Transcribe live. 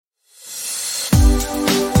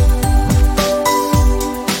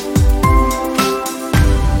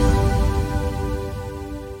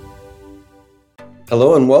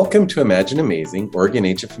Hello and welcome to Imagine Amazing, Oregon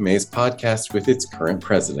HFMA's podcast with its current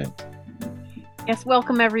president. Yes,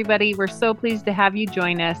 welcome everybody. We're so pleased to have you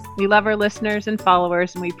join us. We love our listeners and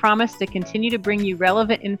followers, and we promise to continue to bring you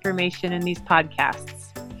relevant information in these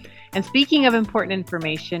podcasts. And speaking of important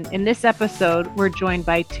information, in this episode, we're joined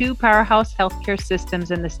by two powerhouse healthcare systems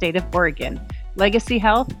in the state of Oregon, Legacy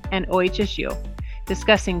Health and OHSU,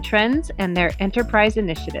 discussing trends and their enterprise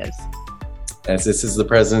initiatives. As this is the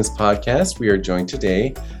President's Podcast, we are joined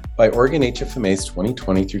today by Oregon HFMA's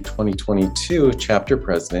 2020 through 2022 Chapter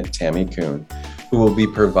President, Tammy Kuhn, who will be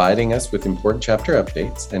providing us with important chapter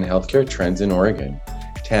updates and healthcare trends in Oregon.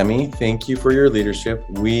 Tammy, thank you for your leadership.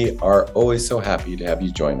 We are always so happy to have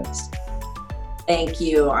you join us. Thank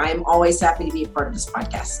you. I'm always happy to be a part of this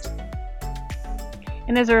podcast.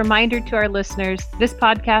 And as a reminder to our listeners, this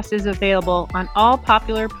podcast is available on all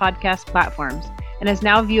popular podcast platforms and is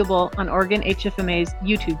now viewable on Oregon HFMA's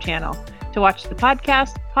YouTube channel. To watch the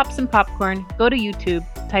podcast, pop some popcorn, go to YouTube,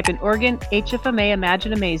 type in Oregon HFMA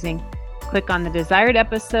Imagine Amazing, click on the desired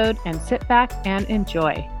episode, and sit back and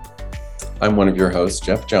enjoy. I'm one of your hosts,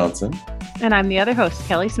 Jeff Johnson. And I'm the other host,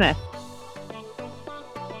 Kelly Smith.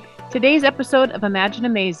 Today's episode of Imagine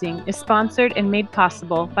Amazing is sponsored and made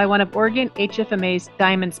possible by one of Oregon HFMA's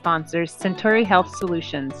diamond sponsors, Centauri Health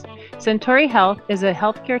Solutions. Centauri Health is a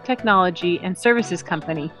healthcare technology and services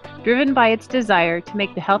company driven by its desire to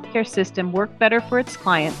make the healthcare system work better for its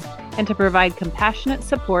clients and to provide compassionate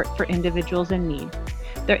support for individuals in need.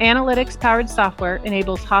 Their analytics-powered software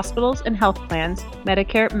enables hospitals and health plans,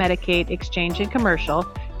 Medicare, Medicaid, Exchange, and Commercial,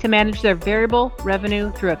 to manage their variable revenue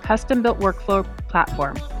through a custom-built workflow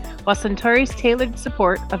platform, while Centauri's tailored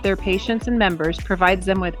support of their patients and members provides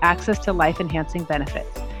them with access to life-enhancing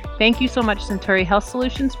benefits. Thank you so much, Centauri Health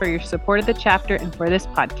Solutions, for your support of the chapter and for this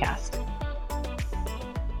podcast.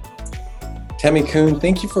 Tammy Kuhn,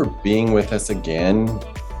 thank you for being with us again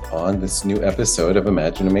on this new episode of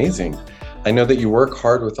Imagine Amazing. I know that you work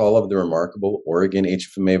hard with all of the remarkable Oregon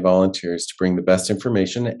HFMA volunteers to bring the best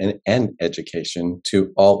information and education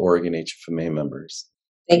to all Oregon HFMA members.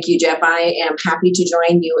 Thank you, Jeff. I am happy to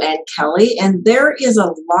join you and Kelly. And there is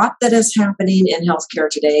a lot that is happening in healthcare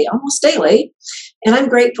today, almost daily. And I'm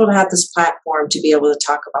grateful to have this platform to be able to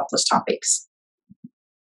talk about those topics.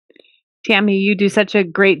 Tammy, you do such a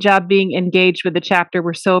great job being engaged with the chapter.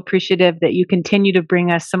 We're so appreciative that you continue to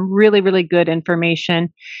bring us some really, really good information.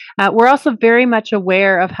 We're also very much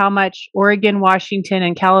aware of how much Oregon, Washington,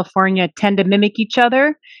 and California tend to mimic each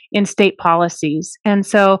other in state policies. And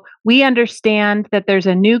so we understand that there's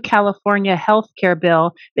a new California healthcare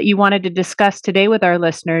bill that you wanted to discuss today with our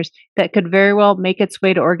listeners that could very well make its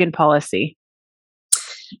way to Oregon policy.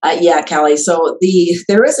 Yeah, Kelly. So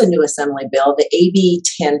there is a new assembly bill, the AB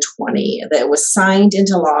 1020, that was signed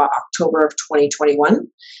into law October of 2021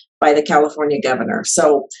 by the California governor.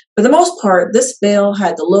 So for the most part, this bill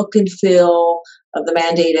had the look and feel of the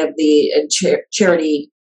mandate of the charity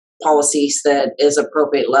policies that is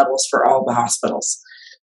appropriate levels for all the hospitals.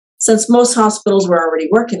 Since most hospitals were already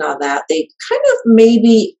working on that, they kind of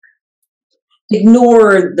maybe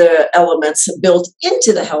ignored the elements built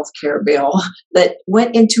into the healthcare bill that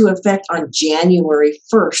went into effect on January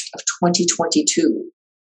 1st of 2022.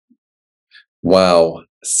 Wow.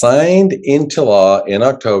 Signed into law in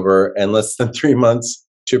October and less than 3 months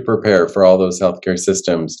to prepare for all those healthcare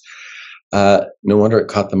systems. No wonder it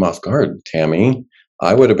caught them off guard, Tammy.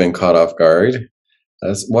 I would have been caught off guard.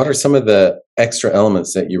 What are some of the extra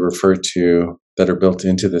elements that you refer to that are built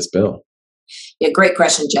into this bill? Yeah, great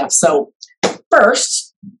question, Jeff. So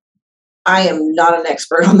first, I am not an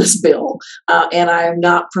expert on this bill, and I am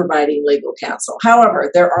not providing legal counsel. However,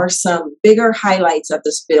 there are some bigger highlights of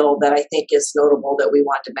this bill that I think is notable that we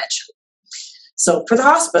want to mention. So for the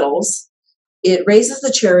hospitals, it raises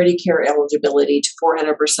the charity care eligibility to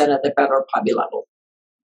 400% of the federal poverty level.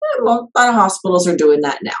 Well, a lot of hospitals are doing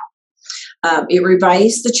that now. It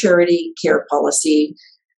revised the charity care policy,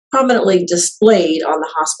 prominently displayed on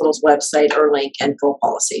the hospital's website or link and full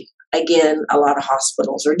policy. Again, a lot of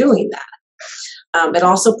hospitals are doing that. It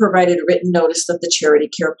also provided a written notice of the charity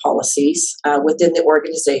care policies within the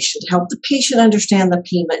organization to help the patient understand the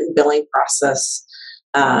payment and billing process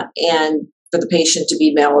and for the patient to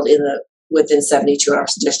be mailed within 72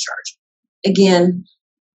 hours of discharge. Again,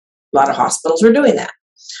 a lot of hospitals are doing that.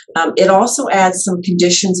 It also adds some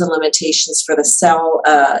conditions and limitations for the sell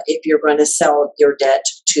if you're going to sell your debt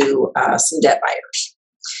to some debt buyers.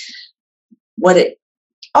 What it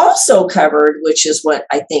also covered, which is what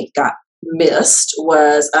I think got missed,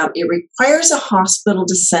 was it requires a hospital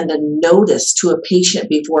to send a notice to a patient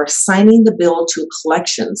before assigning the bill to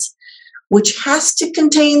collections, which has to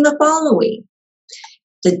contain the following: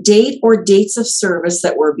 the date or dates of service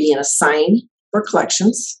that were being assigned for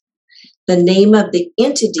collections, the name of the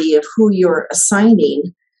entity of who you're assigning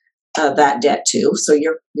that debt to, so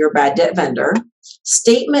your bad debt vendor,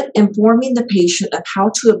 statement informing the patient of how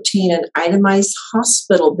to obtain an itemized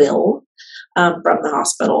hospital bill from the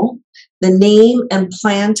hospital, the name and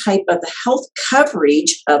plan type of the health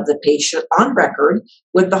coverage of the patient on record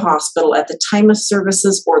with the hospital at the time of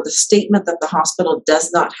services, or the statement that the hospital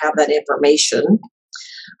does not have that information.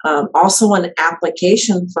 Also an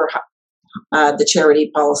application for the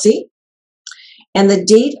charity policy, and the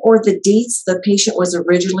date or the dates the patient was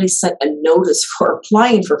originally sent a notice for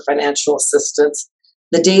applying for financial assistance,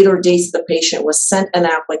 the date or dates the patient was sent an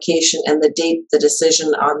application, and the date the decision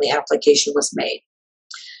on the application was made.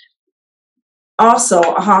 Also,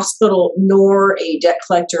 a hospital nor a debt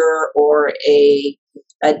collector or a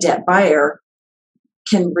debt buyer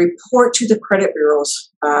can report to the credit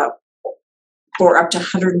bureaus for up to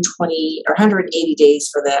 120 or 180 days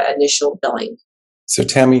for the initial billing. So,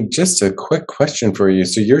 Tammy, just a quick question for you.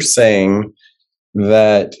 So, you're saying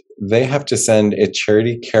that they have to send a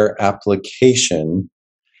charity care application,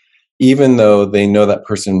 even though they know that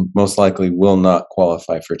person most likely will not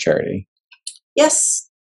qualify for charity? Yes.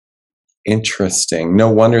 Interesting. No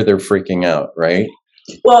wonder they're freaking out, right?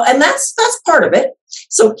 Well, and that's part of it.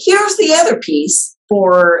 So here's the other piece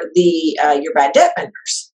for the your bad debt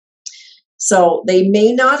vendors. So they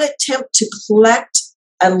may not attempt to collect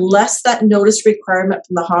unless that notice requirement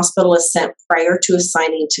from the hospital is sent prior to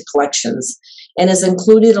assigning to collections and is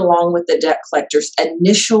included along with the debt collector's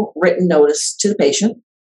initial written notice to the patient.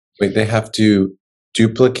 Wait, they have to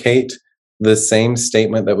duplicate the same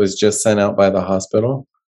statement that was just sent out by the hospital?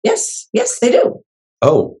 Yes, they do.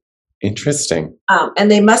 Oh, interesting.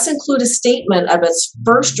 And they must include a statement of its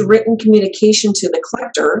first written communication to the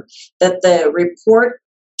collector that the report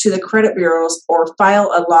to the credit bureaus or file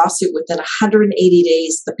a lawsuit within 180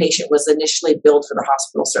 days the patient was initially billed for the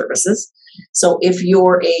hospital services. So if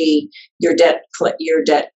your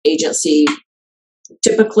debt agency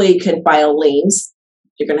typically can file liens,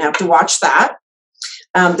 you're going to have to watch that.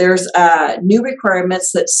 There's new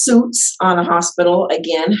requirements that suits on a hospital,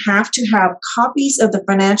 again, have to have copies of the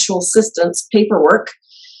financial assistance paperwork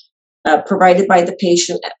provided by the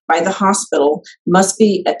patient, by the hospital, must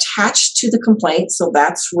be attached to the complaint. So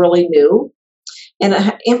that's really new.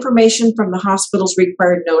 And information from the hospital's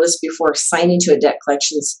required notice before signing to a debt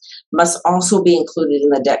collections must also be included in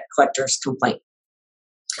the debt collector's complaint.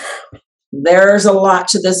 There's a lot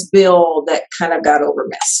to this bill that kind of got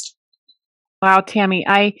overmissed. Wow, Tammy,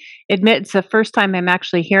 I admit it's the first time I'm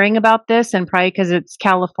actually hearing about this, and probably because it's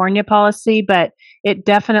California policy, but it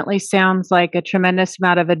definitely sounds like a tremendous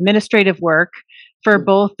amount of administrative work for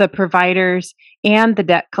both the providers and the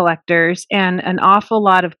debt collectors, and an awful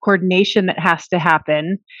lot of coordination that has to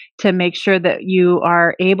happen to make sure that you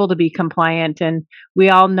are able to be compliant. And we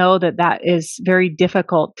all know that that is very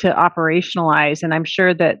difficult to operationalize. And I'm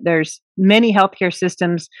sure that there's many healthcare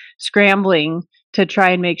systems scrambling to try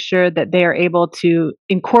and make sure that they are able to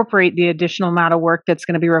incorporate the additional amount of work that's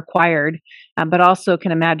going to be required, but also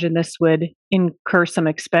can imagine this would incur some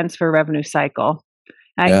expense for revenue cycle.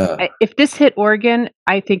 If this hit Oregon,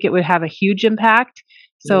 I think it would have a huge impact.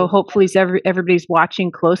 So hopefully everybody's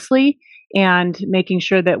watching closely and making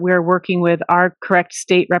sure that we're working with our correct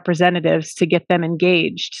state representatives to get them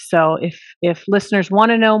engaged. So if listeners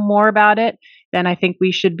want to know more about it, then I think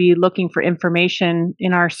we should be looking for information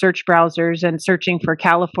in our search browsers and searching for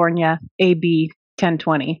California AB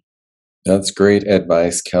 1020. That's great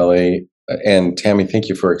advice, Kelly. And Tammy, thank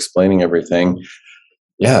you for explaining everything.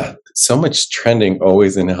 Yeah, so much trending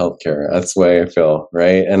always in healthcare. That's the way I feel,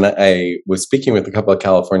 right? And I was speaking with a couple of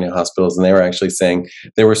California hospitals, and they were actually saying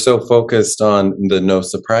they were so focused on the no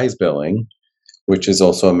surprise billing, which is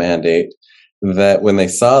also a mandate, that when they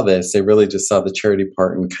saw this, they really just saw the charity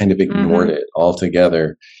part and kind of ignored it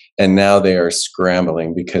altogether. And now they are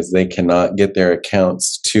scrambling because they cannot get their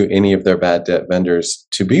accounts to any of their bad debt vendors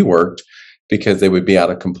to be worked, because they would be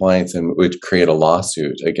out of compliance and would create a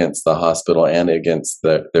lawsuit against the hospital and against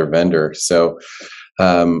their vendor. So,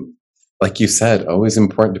 like you said, always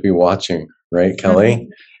important to be watching, right, Kelly?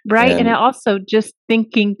 Right. And also just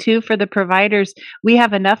thinking too, for the providers, we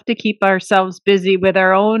have enough to keep ourselves busy with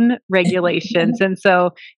our own regulations. And so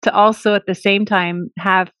to also at the same time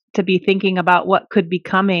have to be thinking about what could be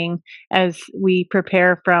coming as we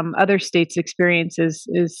prepare from other states' experiences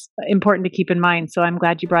is important to keep in mind. So I'm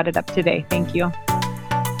glad you brought it up today. Thank you.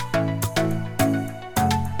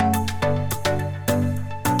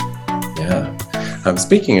 Yeah.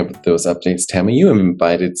 Speaking of those updates, Tammy, you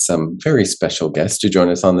invited some very special guests to join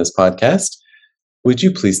us on this podcast. Would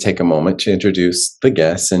you please take a moment to introduce the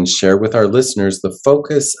guests and share with our listeners the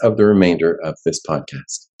focus of the remainder of this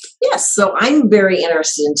podcast? Yes, so I'm very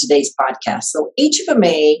interested in today's podcast. So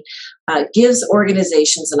HFMA gives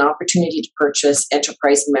organizations an opportunity to purchase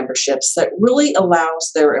enterprise memberships that really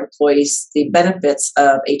allows their employees the benefits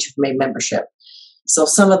of HFMA membership. So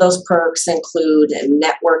some of those perks include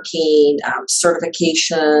networking,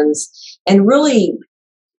 certifications, and really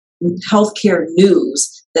healthcare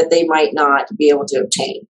news that they might not be able to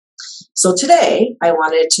obtain. So today I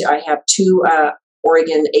have two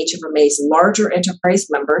Oregon HFMA's larger enterprise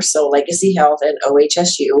members, so Legacy Health and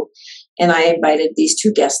OHSU, and I invited these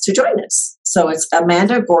two guests to join us. So it's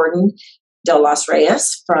Amanda Gordon de los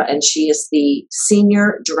Reyes, and she is the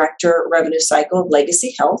Senior Director Revenue Cycle of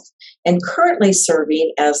Legacy Health and currently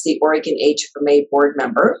serving as the Oregon HFMA board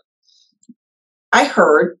member. I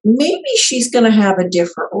heard maybe she's going to have a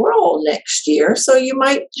different role next year, so you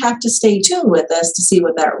might have to stay tuned with us to see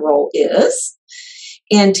what that role is.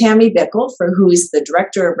 And Tammy Bickle, who is the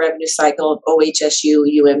Director of Revenue Cycle of OHSU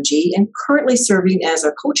UMG and currently serving as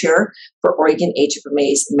our co-chair for Oregon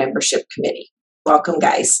HFMA's membership committee. Welcome,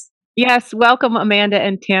 guys. Yes, welcome, Amanda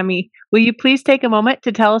and Tammy. Will you please take a moment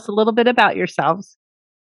to tell us a little bit about yourselves?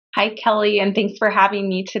 Hi, Kelly, and thanks for having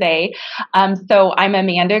me today. So I'm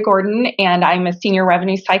Amanda Gordon, and I'm a Senior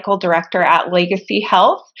Revenue Cycle Director at Legacy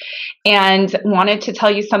Health, and wanted to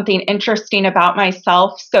tell you something interesting about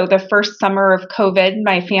myself. So the first summer of COVID,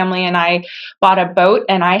 my family and I bought a boat,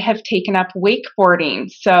 and I have taken up wakeboarding.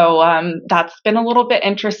 So that's been a little bit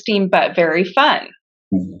interesting, but very fun.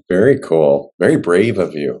 Very cool. Very brave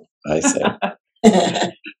of you, I say.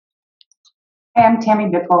 Hi, I'm Tammy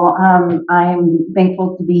Bickle. I'm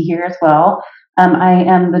thankful to be here as well. I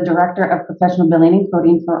am the Director of Professional Billing and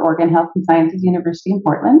Coding for Oregon Health and Sciences University in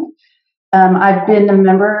Portland. I've been a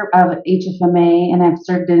member of HFMA and I've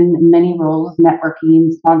served in many roles,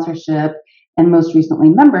 networking, sponsorship, and most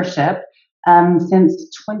recently membership since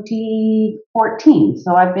 2014.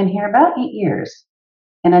 So I've been here about 8 years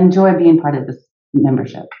and enjoy being part of this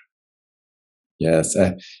membership. Yes,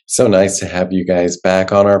 so nice to have you guys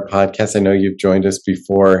back on our podcast. I know you've joined us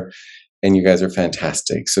before, and you guys are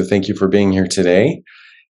fantastic. So thank you for being here today.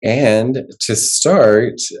 And to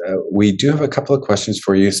start, we do have a couple of questions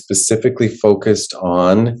for you specifically focused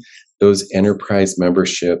on those enterprise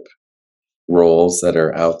membership roles that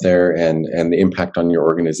are out there and the impact on your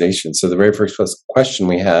organization. So the very first question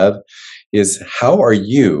we have is, how are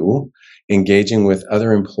you engaging with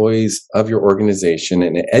other employees of your organization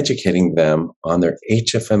and educating them on their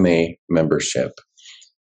HFMA membership?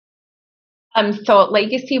 So at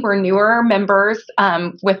Legacy, we're newer members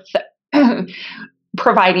with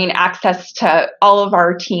providing access to all of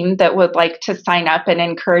our team that would like to sign up and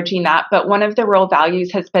encouraging that. But one of the real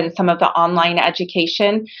values has been some of the online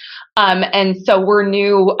education. And so we're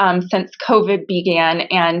new since COVID began,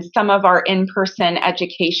 and some of our in-person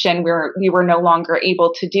education we were no longer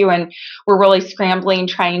able to do. And we're really scrambling,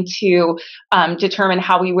 trying to determine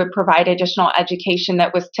how we would provide additional education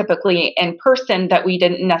that was typically in person that we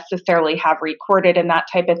didn't necessarily have recorded and that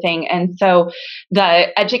type of thing. And so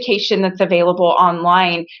the education that's available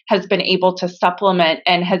online has been able to supplement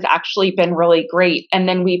and has actually been really great. And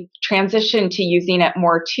then we've transitioned to using it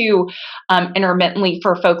more too intermittently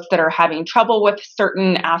for folks that are having trouble with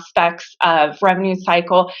certain aspects of revenue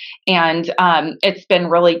cycle. And it's been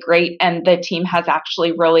really great. And the team has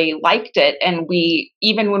actually really liked it. And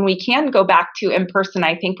even when we can go back to in person,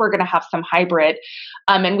 I think we're going to have some hybrid.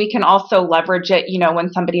 And we can also leverage it,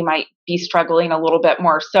 when somebody might be struggling a little bit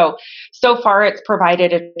more. So far it's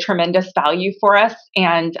provided a tremendous value for us.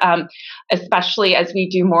 And especially as we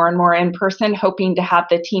do more and more in person, hoping to have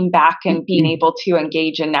the team back and being able to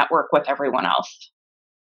engage and network with everyone else.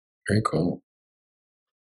 Very cool.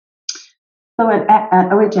 So at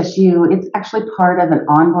OHSU, it's actually part of an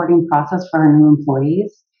onboarding process for our new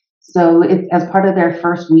employees. So it's as part of their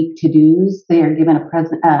first week to-dos, they are given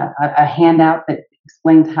a handout that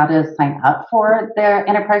explains how to sign up for their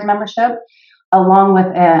enterprise membership, along with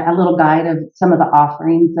a little guide of some of the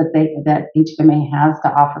offerings that HFMA has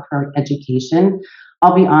to offer for education.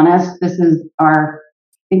 I'll be honest, this is our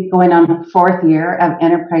going on 4th year of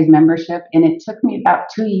enterprise membership, and it took me about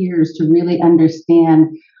 2 years to really understand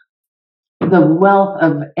the wealth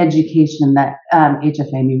of education that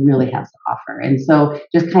HFMA really has to offer. And so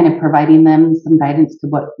just kind of providing them some guidance to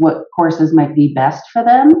what courses might be best for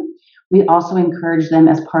them. We also encourage them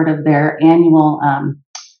as part of their annual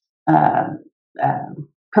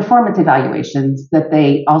performance evaluations that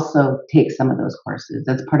they also take some of those courses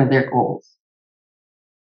as part of their goals.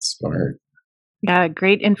 Smart. Yeah,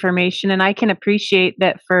 great information. And I can appreciate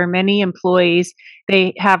that for many employees,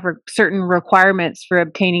 they have certain requirements for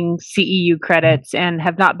obtaining CEU credits and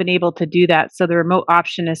have not been able to do that. So the remote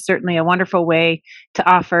option is certainly a wonderful way to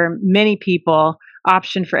offer many people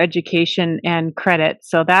option for education and credit.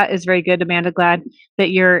 So that is very good, Amanda. Glad that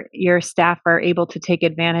your staff are able to take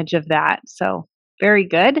advantage of that. So very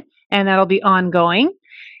good. And that'll be ongoing.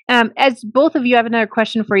 As both of you, I have another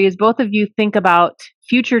question for you. As both of you think about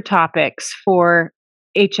future topics for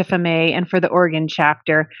HFMA and for the Oregon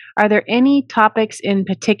chapter, are there any topics in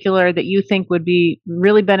particular that you think would be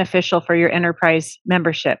really beneficial for your enterprise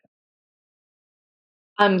membership?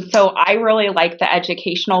 So I really like the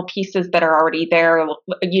educational pieces that are already there,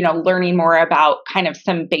 learning more about kind of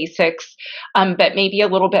some basics, but maybe a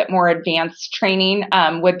little bit more advanced training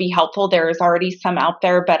would be helpful. There is already some out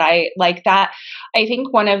there, but I like that. I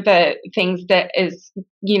think one of the things that is,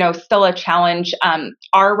 still a challenge,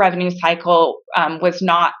 our revenue cycle was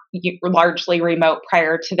not largely remote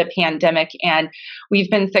prior to the pandemic, and we've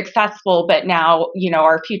been successful, but now,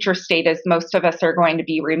 our future state is most of us are going to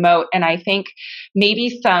be remote. And I think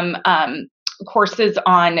maybe some courses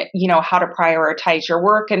on, how to prioritize your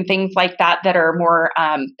work and things like that are more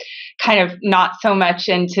kind of not so much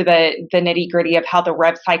into the nitty gritty of how the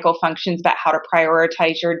rev cycle functions, but how to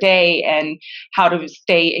prioritize your day and how to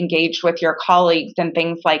stay engaged with your colleagues and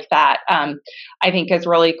things like that, I think is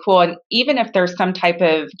really cool. And even if there's some type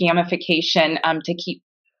of gamification to keep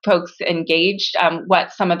folks engaged,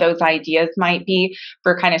 what some of those ideas might be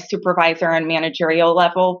for kind of supervisor and managerial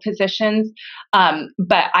level positions.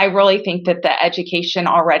 But I really think that the education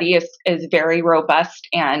already is very robust,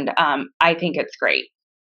 and I think it's great.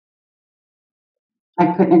 I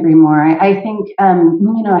couldn't agree more. I think,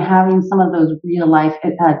 having some of those real life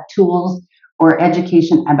tools or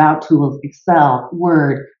education about tools, Excel,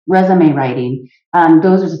 Word, resume writing,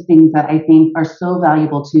 those are the things that I think are so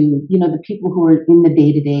valuable to, the people who are in the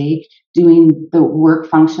day to day doing the work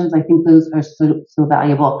functions. I think those are so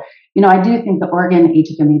valuable. I do think the Oregon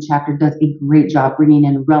HFMA chapter does a great job bringing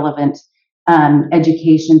in relevant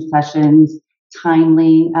education sessions,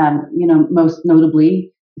 timely, most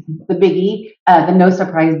notably the biggie, the No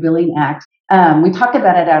Surprise Billing Act. We talked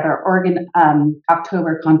about it at our Oregon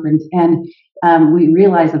October conference, and we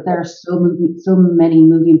realized that there are so many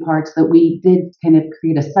moving parts that we did kind of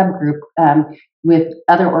create a subgroup with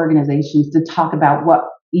other organizations to talk about what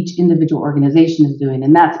each individual organization is doing,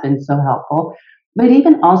 and that's been so helpful. But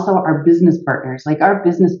even also our business partners, like our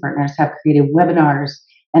business partners have created webinars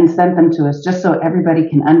and sent them to us just so everybody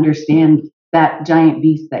can understand that giant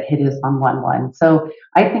beast that hit us on 1/1. So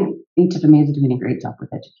I think HFMA is doing a great job with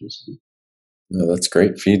education. Oh, that's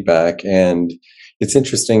great feedback. And it's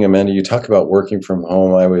interesting, Amanda, you talk about working from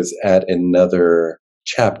home. I was at another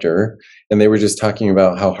chapter and they were just talking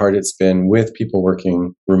about how hard it's been with people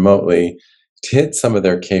working remotely to hit some of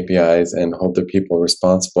their KPIs and hold their people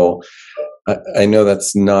responsible. I know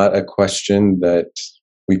that's not a question that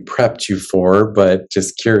we prepped you for, but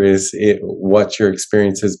just curious what your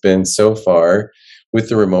experience has been so far with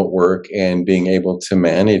the remote work and being able to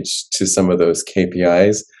manage to some of those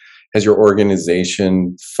KPIs. Has your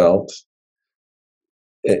organization felt,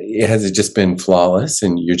 has it just been flawless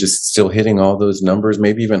and you're just still hitting all those numbers,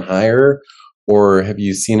 maybe even higher? Or have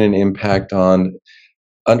you seen an impact on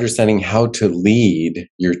understanding how to lead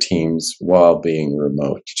your teams while being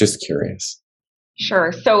remote? Just curious.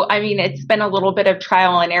 Sure. So, I mean, it's been a little bit of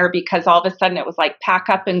trial and error because all of a sudden it was like pack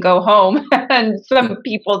up and go home. And some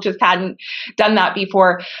people just hadn't done that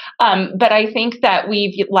before. But I think that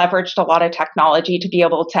we've leveraged a lot of technology to be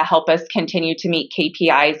able to help us continue to meet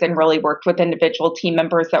KPIs and really worked with individual team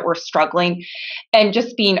members that were struggling, and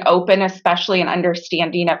just being open, especially and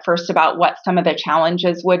understanding at first about what some of the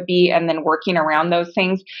challenges would be and then working around those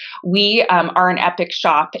things. We are an Epic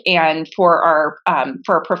shop and for our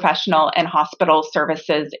professional and hospital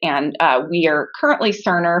services, and we are currently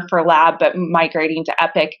Cerner for lab, but migrating to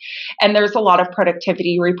Epic. And there's a lot of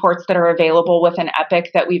productivity reports that are available within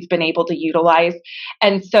Epic that we've been able to utilize.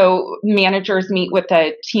 And so managers meet with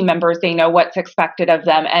the team members; they know what's expected of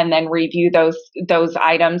them, and then review those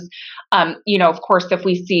items. Of course, if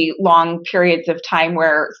we see long periods of time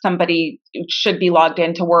where somebody should be logged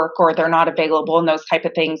into work or they're not available and those type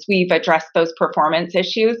of things, we've addressed those performance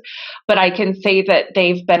issues. But I can say that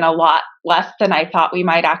they've been a lot less than I thought we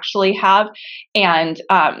might actually have. And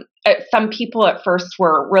some people at first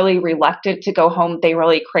were really reluctant to go home. They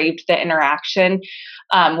really craved the interaction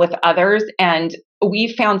with others. And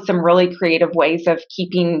we found some really creative ways of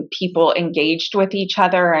keeping people engaged with each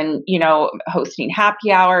other and, hosting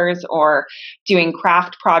happy hours or doing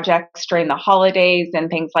craft projects during the holidays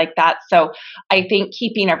and things like that. So I think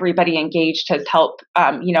keeping everybody engaged has helped,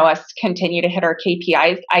 us continue to hit our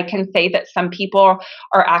KPIs. I can say that some people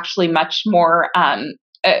are actually much more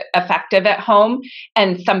effective at home,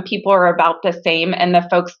 and some people are about the same. And the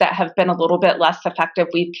folks that have been a little bit less effective,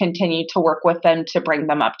 we've continued to work with them to bring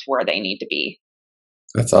them up to where they need to be.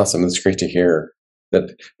 That's awesome. That's great to hear.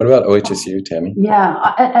 What about OHSU, Tammy? Yeah,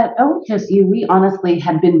 at OHSU, we honestly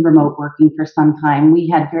had been remote working for some time. We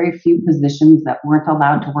had very few positions that weren't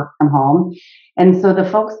allowed to work from home. And so the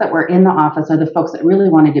folks that were in the office are the folks that really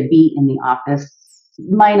wanted to be in the office,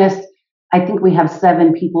 minus, I think we have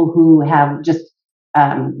 7 people who have just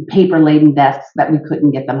paper-laden desks that we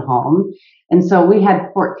couldn't get them home. And so we had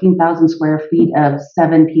 14,000 square feet of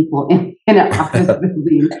 7 people in an office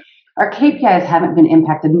building. Our KPIs haven't been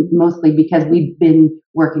impacted mostly because we've been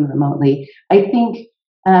working remotely. I think,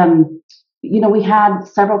 we had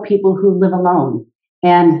several people who live alone,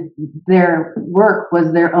 and their work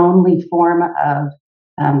was their only form of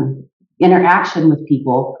interaction with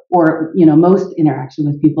people, or, most interaction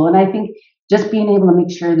with people. And I think just being able to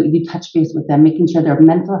make sure that you touch base with them, making sure their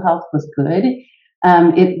mental health was good.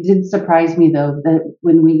 It did surprise me, though, that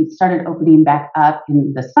when we started opening back up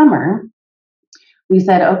in the summer, we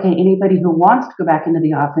said, okay, anybody who wants to go back into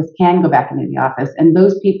the office can go back into the office. And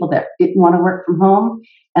those people that didn't want to work from home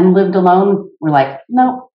and lived alone were like,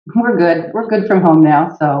 no, we're good. We're good from home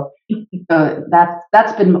now. So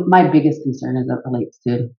that's been my biggest concern as it relates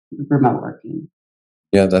to remote working.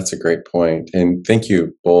 Yeah, that's a great point. And thank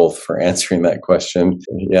you both for answering that question.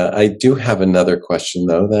 Yeah, I do have another question,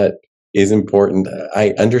 though, that is important.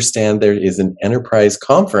 I understand there is an enterprise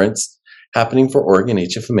conference happening for Oregon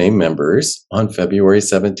HFMA members on February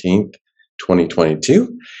 17th,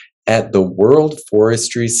 2022 at the World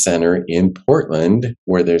Forestry Center in Portland,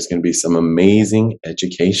 where there's going to be some amazing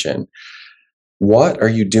education. What are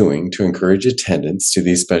you doing to encourage attendance to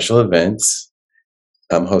these special events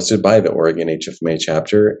hosted by the Oregon HFMA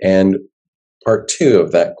chapter? And part 2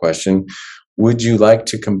 of that question, would you like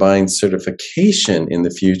to combine certification in the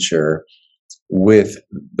future with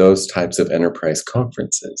those types of enterprise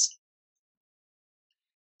conferences?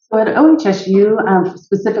 So at OHSU,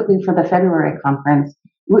 specifically for the February conference,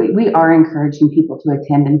 we are encouraging people to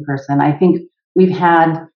attend in person. I think we've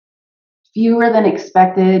had fewer than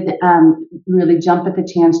expected really jump at the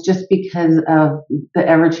chance just because of the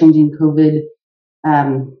ever-changing COVID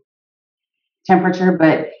temperature,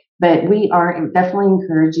 but we are definitely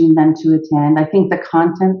encouraging them to attend. I think the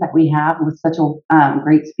content that we have with such a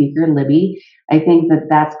great speaker, Libby, I think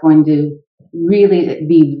that's going to really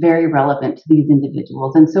be very relevant to these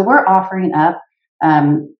individuals. And so we're offering up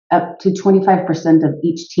to 25% of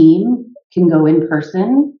each team can go in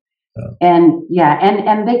person. Oh. And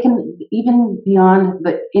they can, even beyond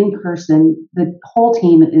the in person, the whole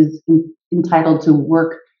team is entitled to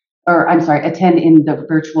attend in the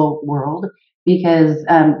virtual world, because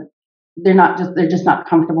they're just not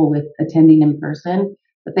comfortable with attending in person,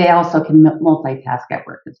 but they also can multitask at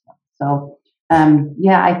work as well. So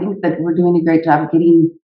I think that we're doing a great job of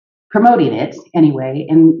promoting it anyway,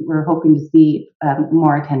 and we're hoping to see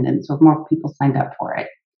more attendance or more people signed up for it.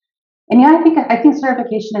 And I think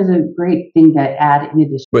certification is a great thing to add in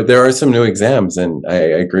addition. But there are some new exams, and I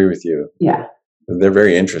agree with you. Yeah, they're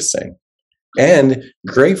very interesting and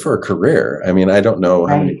great for a career. I mean, I don't know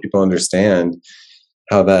how many people understand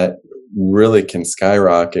how that really can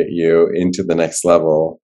skyrocket you into the next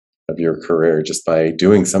level of your career just by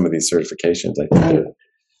doing some of these certifications. I think.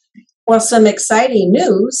 Well, some exciting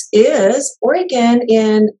news is Oregon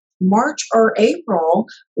in March or April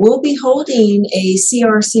will be holding a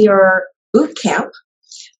CRCR boot camp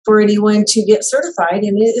for anyone to get certified,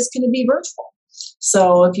 and it is going to be virtual.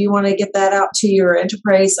 So if you want to get that out to your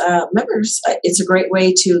enterprise members, it's a great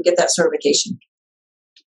way to get that certification.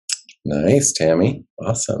 Nice, Tammy.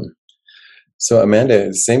 Awesome. So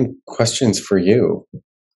Amanda, same questions for you.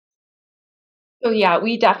 So yeah,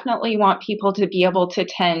 we definitely want people to be able to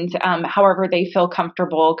attend however they feel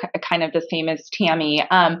comfortable, kind of the same as Tammy.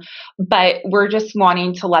 But we're just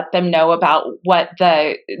wanting to let them know about what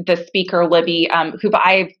the speaker, Libby, who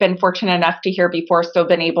I've been fortunate enough to hear before, so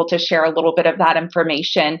been able to share a little bit of that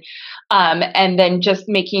information. And then just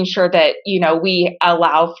making sure that, we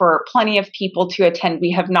allow for plenty of people to attend. We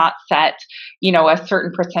have not set, a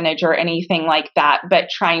certain percentage or anything like that, but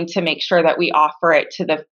trying to make sure that we offer it to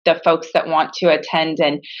the the folks that want to attend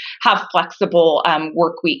and have flexible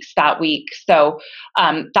work weeks that week. So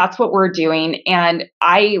that's what we're doing. And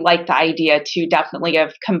I like the idea too, definitely,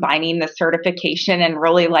 of combining the certification and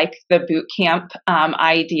really like the boot camp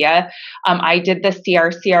idea. I did the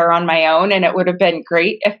CRCR on my own, and it would have been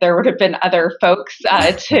great if there would have been other folks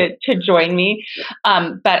to join me.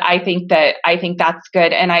 But I think that's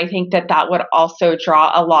good. And I think that would also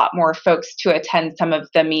draw a lot more folks to attend some of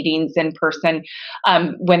the meetings in person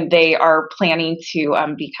when they are planning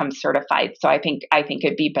to become certified. So I think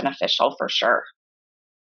it'd be beneficial for sure.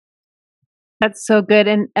 That's so good.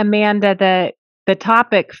 And Amanda, the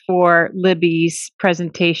topic for Libby's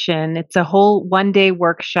presentation, it's a whole one-day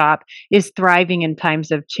workshop, is thriving in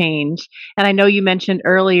times of change. And I know you mentioned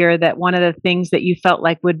earlier that one of the things that you felt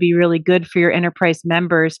like would be really good for your enterprise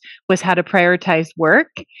members was how to prioritize work.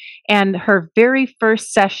 And her very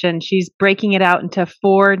first session, she's breaking it out into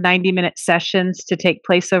 4 90-minute sessions to take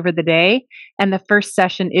place over the day. And the first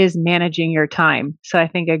session is managing your time. So I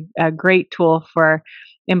think a great tool for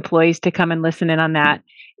employees to come and listen in on that.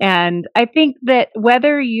 And I think that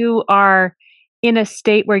whether you are in a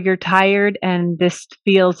state where you're tired and this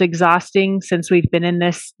feels exhausting since we've been in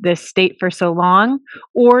this state for so long,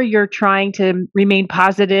 or you're trying to remain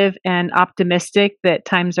positive and optimistic that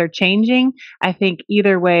times are changing, I think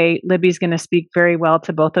either way, Libby's going to speak very well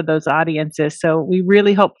to both of those audiences. So we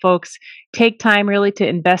really hope folks take time really to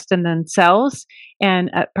invest in themselves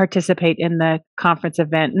and participate in the conference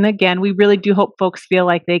event. And again, we really do hope folks feel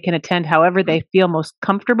like they can attend however they feel most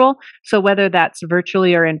comfortable. So whether that's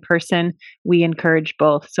virtually or in person, we encourage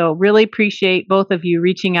both. So really appreciate both of you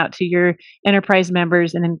reaching out to your enterprise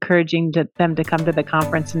members and encouraging them to come to the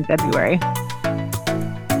conference in February.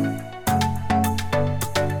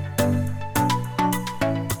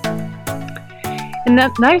 And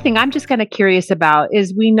another thing I'm just kind of curious about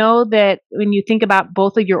is we know that when you think about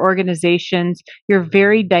both of your organizations, you're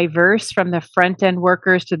very diverse, from the front end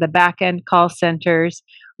workers to the back end call centers.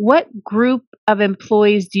 What group of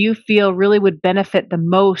employees do you feel really would benefit the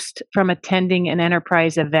most from attending an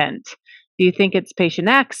enterprise event? Do you think it's patient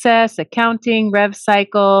access, accounting, rev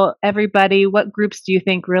cycle, everybody? What groups do you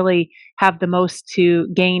think really have the most to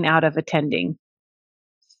gain out of attending?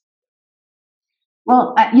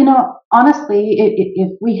 Well, honestly,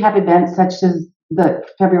 if we have events such as the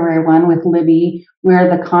February one with Libby, where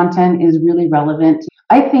the content is really relevant,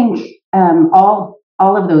 I think all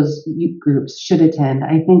of those groups should attend.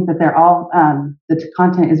 I think that they're all the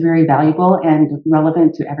content is very valuable and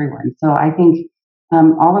relevant to everyone. So I think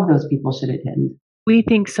all of those people should attend. We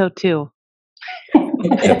think so too.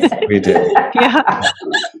 Yes, we do. Yeah.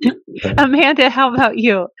 Amanda, how about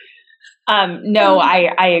you? No,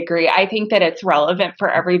 I agree. I think that it's relevant for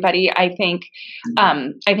everybody. I think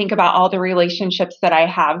about all the relationships that I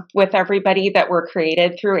have with everybody that were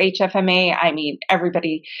created through HFMA. I mean,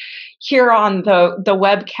 everybody here on the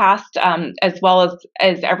webcast, as well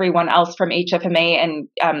as everyone else from HFMA, and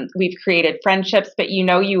we've created friendships. But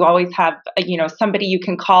you always have somebody you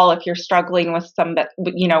can call if you're struggling with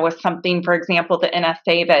with something. For example, the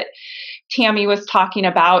NSA that Tammy was talking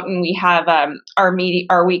about, and we have our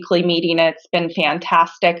weekly meeting. It's been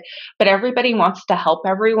fantastic, but everybody wants to help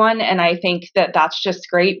everyone, and I think that that's just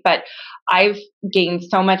great. But I've gained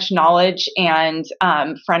so much knowledge and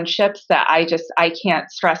friendships that I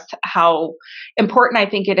can't stress how important I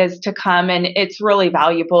think it is to come, and it's really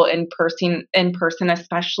valuable in person,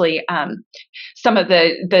 especially some of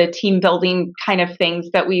the team building kind of things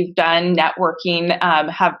that we've done, networking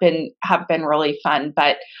have been really fun.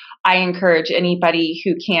 But I encourage anybody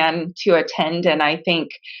who can to attend, and I think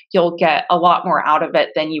you'll get a lot more out of it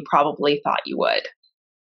than you probably thought you would.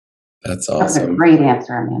 That's awesome. That's a great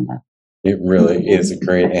answer, Amanda. It really is a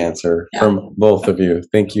great answer from both of you.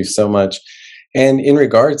 Thank you so much. And in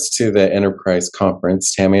regards to the Enterprise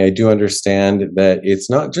Conference, Tammy, I do understand that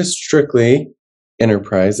it's not just strictly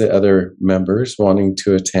Enterprise, that other members wanting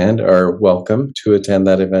to attend are welcome to attend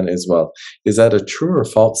that event as well. Is that a true or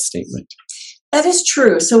false statement? That is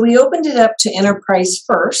true. So we opened it up to Enterprise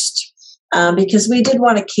first because we did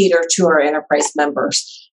want to cater to our Enterprise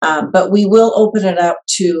members. But we will open it up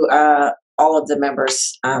to all of the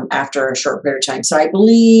members after a short period of time. So I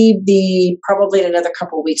believe probably in another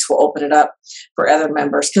couple of weeks we'll open it up for other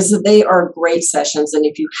members, because they are great sessions. And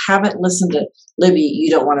if you haven't listened to Libby, you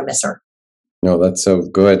don't want to miss her. No, that's so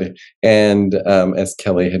good. And as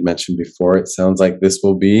Kelly had mentioned before, it sounds like this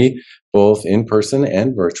will be both in person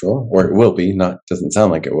and virtual, or it will be, doesn't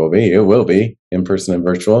sound like it will be in person and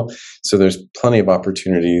virtual. So there's plenty of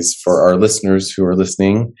opportunities for our listeners who are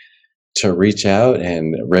listening to reach out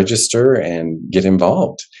and register and get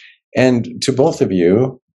involved. And to both of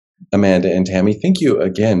you, Amanda and Tammy, thank you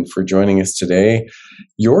again for joining us today.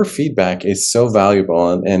 Your feedback is so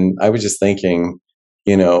valuable. And I was just thinking,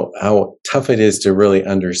 how tough it is to really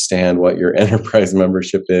understand what your enterprise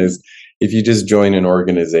membership is. If you just join an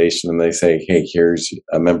organization and they say, hey, here's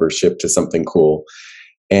a membership to something cool.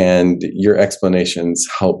 And your explanations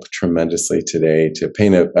help tremendously today to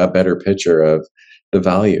paint a better picture of the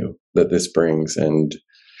value that this brings. And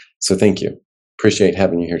so thank you. Appreciate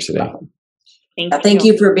having you here today. Thank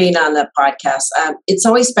you for being on the podcast. It's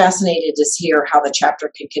always fascinating to hear how the chapter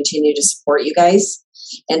can continue to support you guys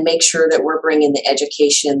and make sure that we're bringing the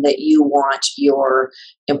education that you want your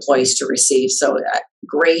employees to receive. So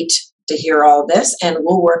great to hear all this, and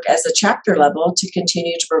we'll work as a chapter level to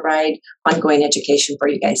continue to provide ongoing education for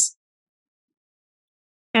you guys.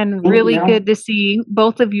 And really good to see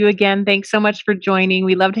both of you again. Thanks so much for joining.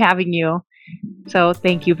 We loved having you. So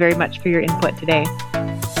thank you very much for your input today.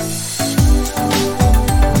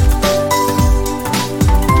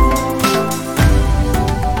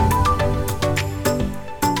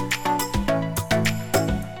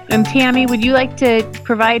 And Tammy, would you like to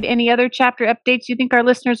provide any other chapter updates you think our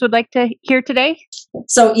listeners would like to hear today?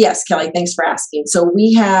 So yes, Kelly, thanks for asking. So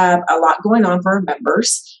we have a lot going on for our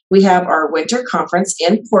members. We have our winter conference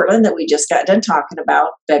in Portland that we just got done talking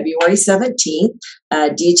about, February 17th.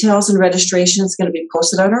 Details and registration is going to be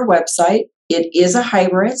posted on our website. It is a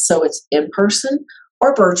hybrid, so it's in person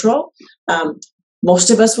or virtual. Most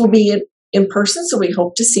of us will be in person, so we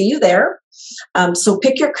hope to see you there. So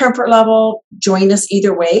pick your comfort level, join us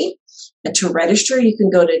either way. And to register, you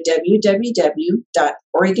can go to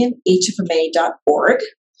www.oregonhfma.org.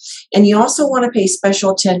 And you also want to pay special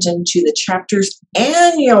attention to the chapter's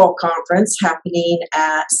annual conference happening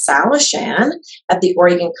at Salishan at the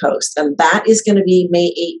Oregon coast. And that is going to be May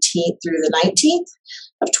 18th through the 19th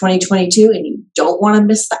of 2022, and you don't want to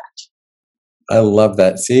miss that. I love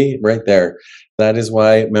that. See, right there. That is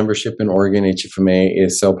why membership in Oregon HFMA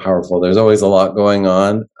is so powerful. There's always a lot going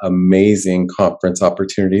on, amazing conference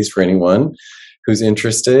opportunities for anyone who's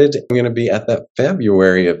interested. I'm going to be at that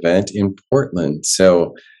February event in Portland,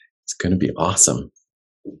 so it's going to be awesome.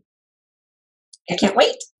 I can't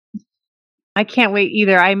wait. I can't wait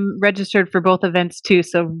either. I'm registered for both events too,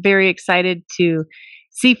 so very excited to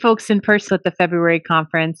see folks in person at the February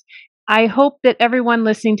conference. I hope that everyone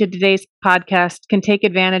listening to today's podcast can take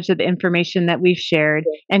advantage of the information that we've shared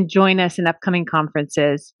and join us in upcoming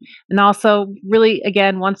conferences. And also, really,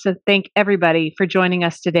 again, wants to thank everybody for joining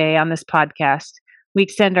us today on this podcast. We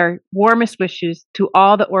extend our warmest wishes to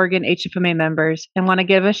all the Oregon HFMA members and want to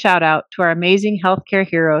give a shout out to our amazing healthcare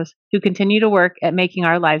heroes who continue to work at making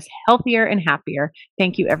our lives healthier and happier.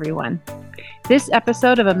 Thank you, everyone. This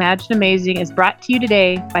episode of Imagine Amazing is brought to you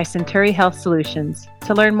today by Centauri Health Solutions.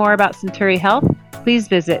 To learn more about Centauri Health, please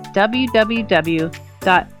visit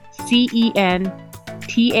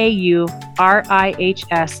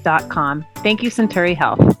www.centaurihs.com. Thank you, Centauri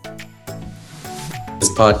Health.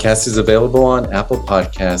 This podcast is available on Apple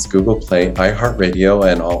Podcasts, Google Play,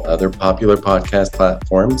 iHeartRadio, and all other popular podcast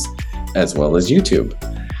platforms, as well as YouTube.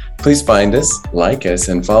 Please find us, like us,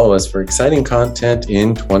 and follow us for exciting content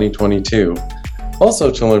in 2022. Also,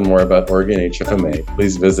 to learn more about Oregon HFMA,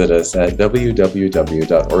 please visit us at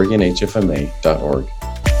www.oregonhfma.org.